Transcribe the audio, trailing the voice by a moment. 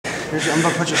I'm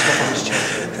gonna put your stuff on this chair.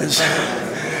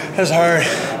 It's hard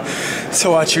to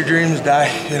watch your dreams die,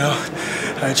 you know.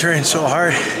 I train so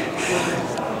hard,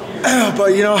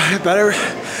 but you know, better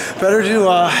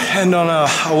to end on a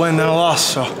win than a loss.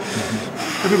 So.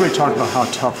 Everybody talked about how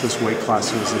tough this weight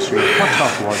class is this year. How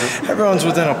tough was it? Everyone's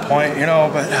within a point, you know,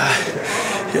 but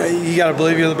yeah, you got to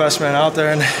believe you're the best man out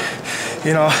there, and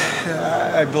you know,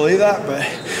 I believe that,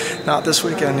 but not this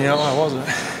weekend. You know, I wasn't.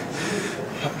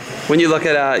 When you look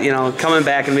at you know, coming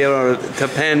back and be able to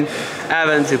pin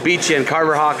Evans, who beat you in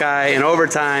Carver Hawkeye in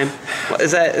overtime,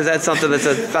 is that something that's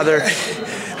a feather?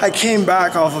 I came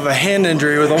back off of a hand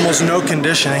injury with almost no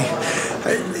conditioning.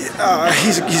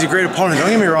 He's a great opponent. Don't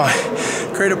get me wrong.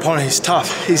 Great opponent. He's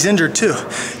tough. He's injured too.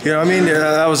 You know what I mean?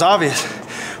 That was obvious.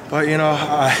 But you know,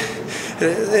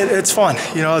 it's fun.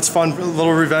 You know, it's fun. A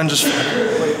little revenge is fun.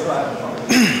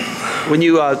 When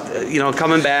you you know,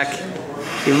 coming back,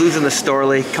 you're losing the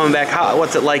Storley, coming back,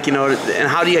 what's it like, you know, and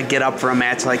how do you get up for a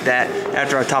match like that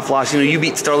after a tough loss? You know, you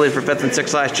beat Storley for 5th and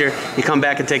 6th last year. You come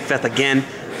back and take 5th again,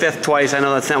 5th twice. I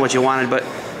know that's not what you wanted, but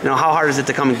you know, how hard is it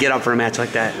to come and get up for a match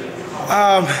like that?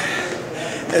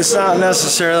 It's not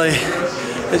necessarily.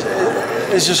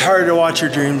 It's just hard to watch your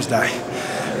dreams die.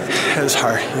 It's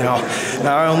hard, you know.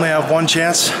 Now I only have one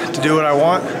chance to do what I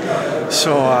want,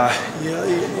 so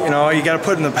you know, you got to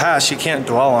put it in the past. You can't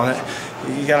dwell on it.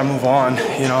 You got to move on.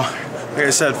 You know, like I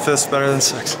said, 5th's better than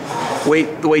 6th.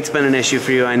 The weight's been an issue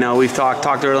for you. I know we've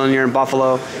talked earlier. You're in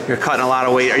Buffalo. You're cutting a lot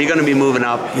of weight. Are you going to be moving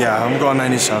up? Yeah, I'm going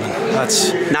 97.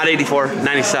 That's not 84,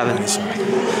 97. 97.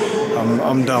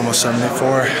 I'm done with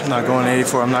 74. I'm not going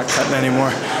 84. I'm not cutting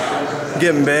anymore. I'm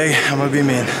getting big. I'm gonna be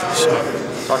mean. So.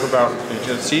 Talk about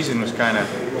the season was kind of,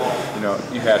 you know,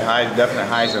 you had definite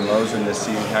highs and lows in this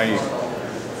season.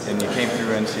 And you came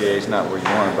through NCAAs not where you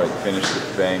wanted, but you finished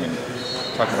with a bang. And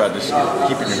talk about just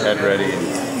keeping your head ready.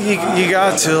 And you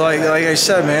got to, like I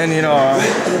said, man. You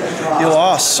know, you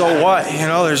lost. So what? You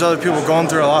know, there's other people going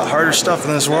through a lot harder stuff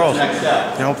in this world.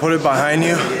 You know, put it behind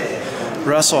you.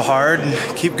 Wrestle hard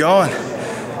and keep going. You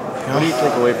know? What do you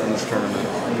take away from this tournament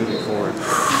moving forward?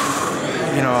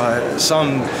 You know,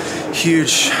 something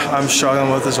huge I'm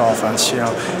struggling with is offense. You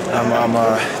know, I'm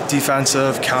a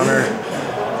defensive counter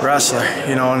wrestler.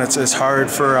 You know, and it's hard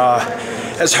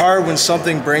it's hard when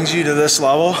something brings you to this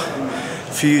level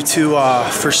for you to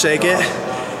forsake it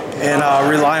and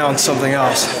rely on something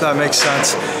else. If that makes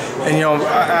sense. And you know,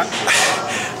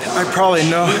 I probably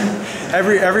know.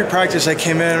 Every practice I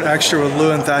came in extra with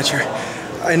Lou and Thatcher,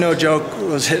 I know Joe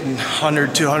was hitting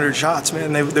 100, 200 shots,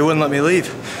 man. They wouldn't let me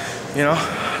leave, you know.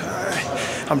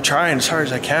 I'm trying as hard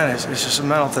as I can. It's just a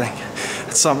mental thing.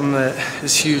 It's something that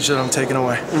is huge that I'm taking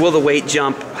away. Will the weight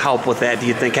jump help with that, do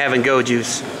you think, having go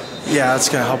juice? Yeah, it's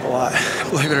going to help a lot,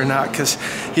 believe it or not, because,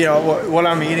 you know, what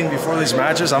I'm eating before these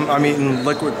matches, I'm eating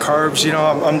liquid carbs, you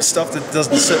know, I'm stuff that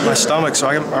doesn't sit in my stomach, so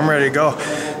I'm ready to go,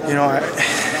 you know.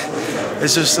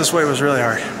 It's just, this weight was really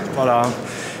hard, but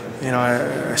you know,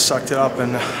 I sucked it up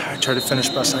and I tried to finish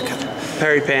best I could.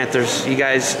 Perry Panthers, you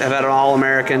guys have had an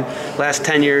All-American. Last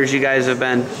 10 years, you guys have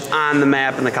been on the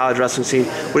map in the college wrestling scene.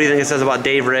 What do you think it says about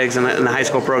Dave Riggs and the high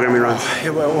school program he runs?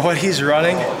 What he's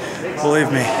running,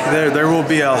 believe me, there will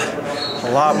be a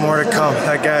lot more to come.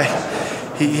 That guy,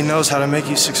 he knows how to make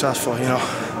you successful, you know.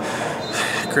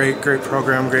 Great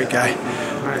program, great guy.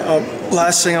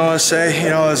 Last thing I want to say, you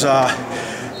know, is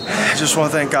I just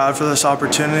want to thank God for this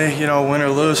opportunity, you know, win or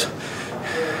lose.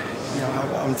 You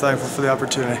know, I'm thankful for the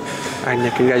opportunity. All right,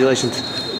 Nick, congratulations.